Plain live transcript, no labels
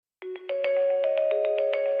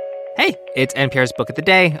It's NPR's Book of the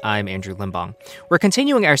Day. I'm Andrew Limbong. We're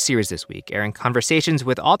continuing our series this week, airing conversations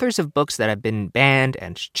with authors of books that have been banned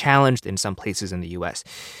and challenged in some places in the U.S.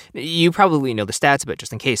 You probably know the stats, but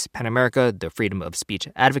just in case, PEN America, the freedom of speech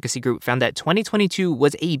advocacy group, found that 2022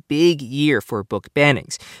 was a big year for book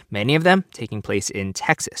bannings, many of them taking place in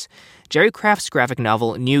Texas. Jerry Craft's graphic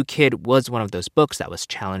novel New Kid was one of those books that was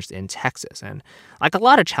challenged in Texas. And like a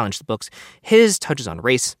lot of challenged books, his touches on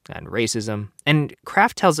race and racism. And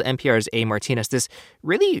Craft tells NPR's A. Martinez this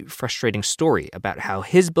really frustrating story about how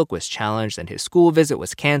his book was challenged and his school visit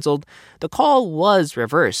was canceled. The call was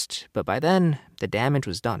reversed, but by then, the damage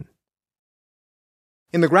was done.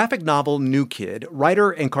 In the graphic novel New Kid,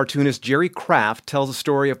 writer and cartoonist Jerry Craft tells the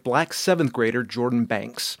story of black seventh grader Jordan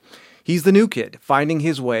Banks. He's the new kid, finding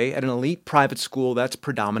his way at an elite private school that's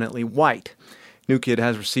predominantly white. New Kid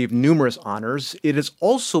has received numerous honors. It has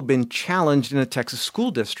also been challenged in a Texas school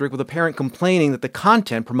district with a parent complaining that the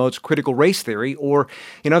content promotes critical race theory, or,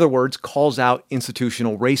 in other words, calls out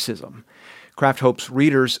institutional racism. Craft hopes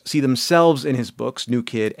readers see themselves in his books, New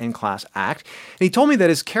Kid and Class Act. And he told me that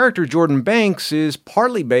his character, Jordan Banks, is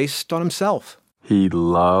partly based on himself. He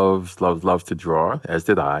loves to draw, as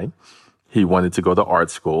did I. He wanted to go to art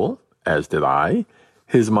school, as did I.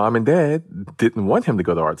 His mom and dad didn't want him to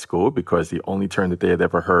go to art school because the only term that they had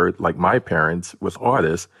ever heard, like my parents, with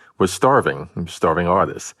artists, was starving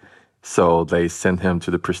artists. So they sent him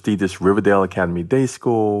to the prestigious Riverdale Academy Day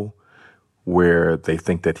School, where they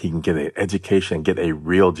think that he can get an education, get a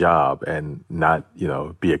real job, and not,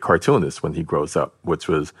 be a cartoonist when he grows up, which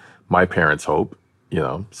was my parents' hope.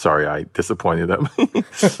 Sorry I disappointed them.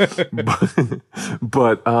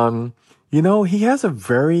 but he has a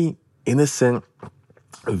very innocent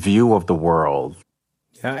view of the world.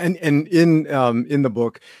 Yeah, and in the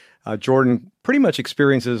book, Jordan pretty much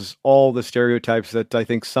experiences all the stereotypes that I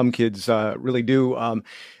think some kids really do.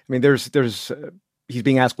 He's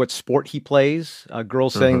being asked what sport he plays.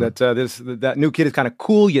 Girls saying that that new kid is kind of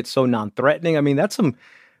cool yet so non-threatening. I mean, that's some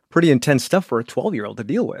pretty intense stuff for a 12-year-old to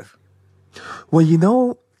deal with.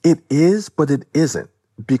 Well, it is, but it isn't,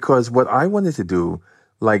 because what I wanted to do,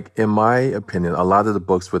 like, in my opinion, a lot of the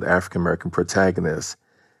books with African-American protagonists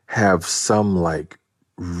have some,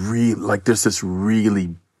 there's this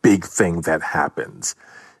really big thing that happens,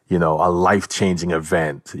 a life-changing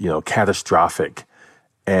event, catastrophic,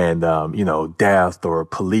 and, death or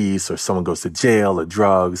police or someone goes to jail or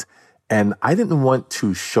drugs. And I didn't want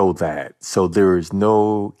to show that. So there is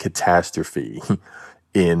no catastrophe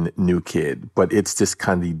in New Kid, but it's just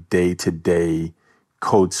kind of day-to-day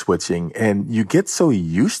code switching. And you get so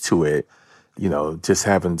used to it, just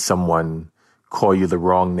having someone call you the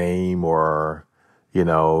wrong name or,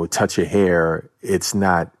 touch your hair. It's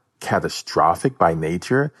not catastrophic by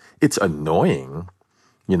nature. It's annoying,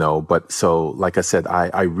 but so, like I said,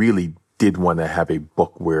 I really did want to have a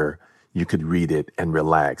book where you could read it and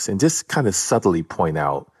relax and just kind of subtly point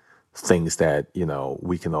out things that,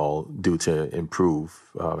 we can all do to improve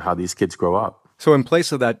how these kids grow up. So in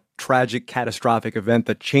place of that tragic, catastrophic event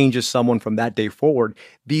that changes someone from that day forward,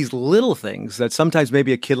 these little things that sometimes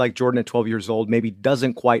maybe a kid like Jordan at 12 years old maybe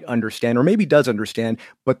doesn't quite understand or maybe does understand,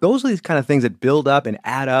 but those are these kind of things that build up and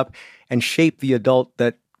add up and shape the adult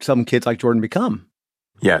that some kids like Jordan become.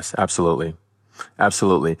 Yes, absolutely.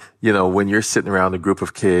 Absolutely. When you're sitting around a group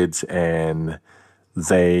of kids and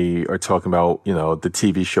they are talking about, the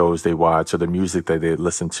TV shows they watch or the music that they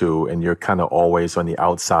listen to, and you're kind of always on the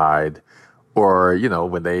outside, or,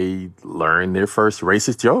 when they learn their first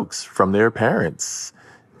racist jokes from their parents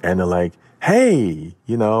and they're like, hey,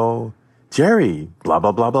 Jerry, blah,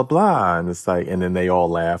 blah, blah, blah, blah. And it's like, and then they all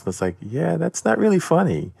laugh. And it's like, yeah, that's not really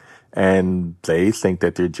funny. And they think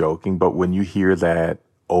that they're joking. But when you hear that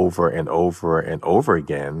over and over and over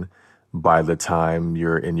again, by the time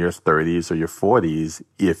you're in your 30s or your 40s,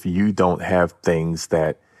 if you don't have things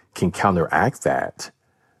that can counteract that,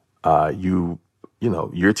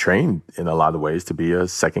 you're trained in a lot of ways to be a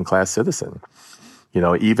second-class citizen.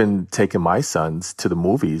 Even taking my sons to the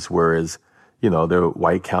movies, whereas, their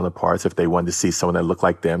white counterparts, if they wanted to see someone that looked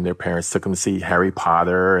like them, their parents took them to see Harry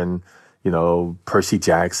Potter and, Percy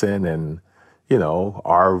Jackson, and,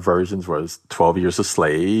 our versions was 12 Years a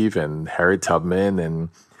Slave and Harriet Tubman, and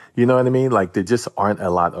you know what I mean? Like, there just aren't a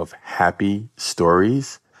lot of happy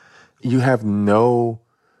stories. You have no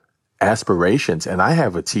aspirations. And I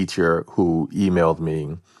have a teacher who emailed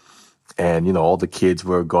me, and, all the kids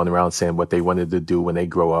were going around saying what they wanted to do when they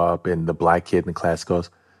grow up. And the black kid in the class goes,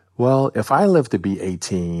 well, if I live to be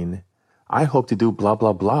 18, I hope to do blah,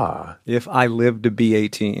 blah, blah. If I live to be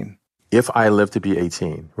 18. If I live to be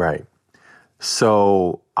 18, right.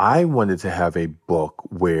 So I wanted to have a book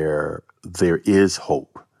where there is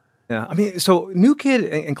hope. Yeah, I mean, so New Kid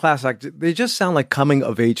and Class Act, they just sound like coming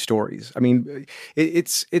of age stories. I mean,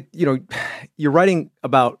 you're writing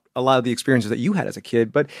about a lot of the experiences that you had as a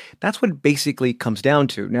kid, but that's what it basically comes down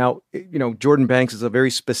to. Now, Jordan Banks is a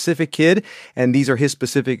very specific kid, and these are his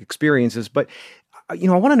specific experiences. But, I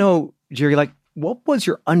want to know, Jerry, like, what was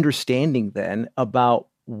your understanding then about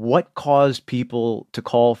what caused people to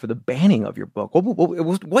call for the banning of your book?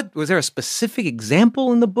 What was there a specific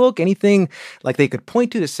example in the book? Anything like they could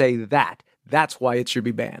point to say that's why it should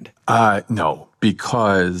be banned? No,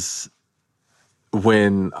 because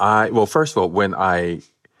first of all, when I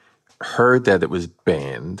heard that it was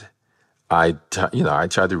banned, I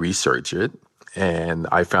tried to research it, and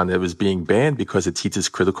I found that it was being banned because it teaches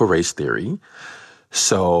critical race theory.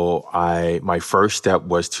 So my first step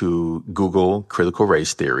was to Google critical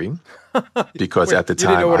race theory because at the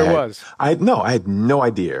time you didn't know what it was. I had no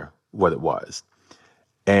idea what it was.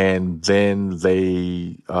 And then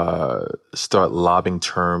they start lobbing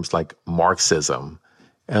terms like Marxism.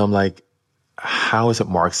 And I'm like, how is it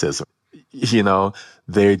Marxism?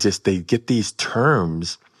 They get these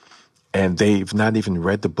terms and they've not even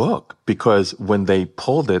read the book, because when they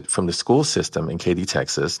pulled it from the school system in Katy,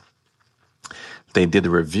 Texas, they did a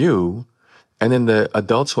review, and then the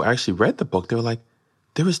adults who actually read the book, they were like,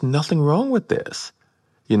 there was nothing wrong with this,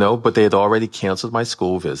 but they had already canceled my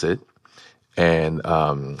school visit, and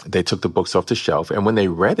they took the books off the shelf. And when they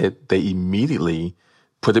read it, they immediately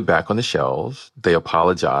put it back on the shelves. They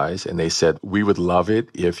apologized, and they said, we would love it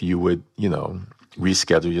if you would,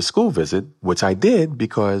 reschedule your school visit, which I did,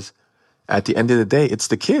 because at the end of the day, it's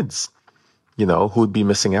the kids, who'd be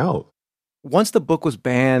missing out. Once the book was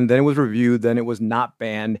banned, then it was reviewed, then it was not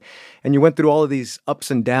banned, and you went through all of these ups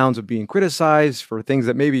and downs of being criticized for things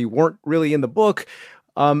that maybe weren't really in the book.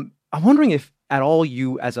 I'm wondering if at all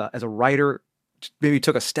you, as a writer, maybe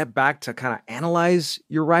took a step back to kind of analyze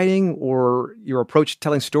your writing or your approach to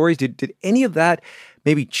telling stories. Did any of that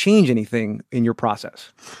maybe change anything in your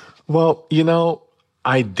process? Well,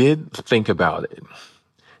 I did think about it,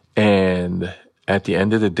 and at the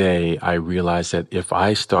end of the day, I realized that if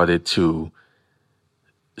I started to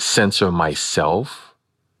censor myself,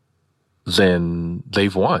 then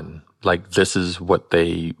they've won. Like, this is what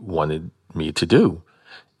they wanted me to do,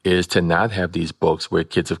 is to not have these books where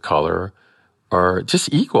kids of color are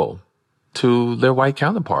just equal to their white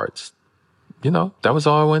counterparts. That was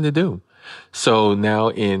all I wanted to do. So now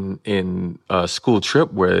in a school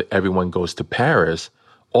trip where everyone goes to Paris,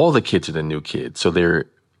 all the kids are the new kids. So they're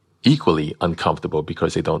equally uncomfortable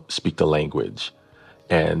because they don't speak the language.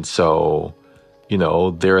 And so,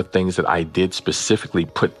 there are things that I did specifically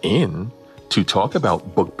put in to talk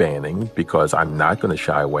about book banning, because I'm not going to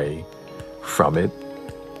shy away from it.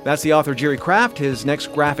 That's the author Jerry Craft. His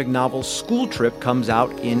next graphic novel, School Trip, comes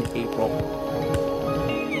out in April.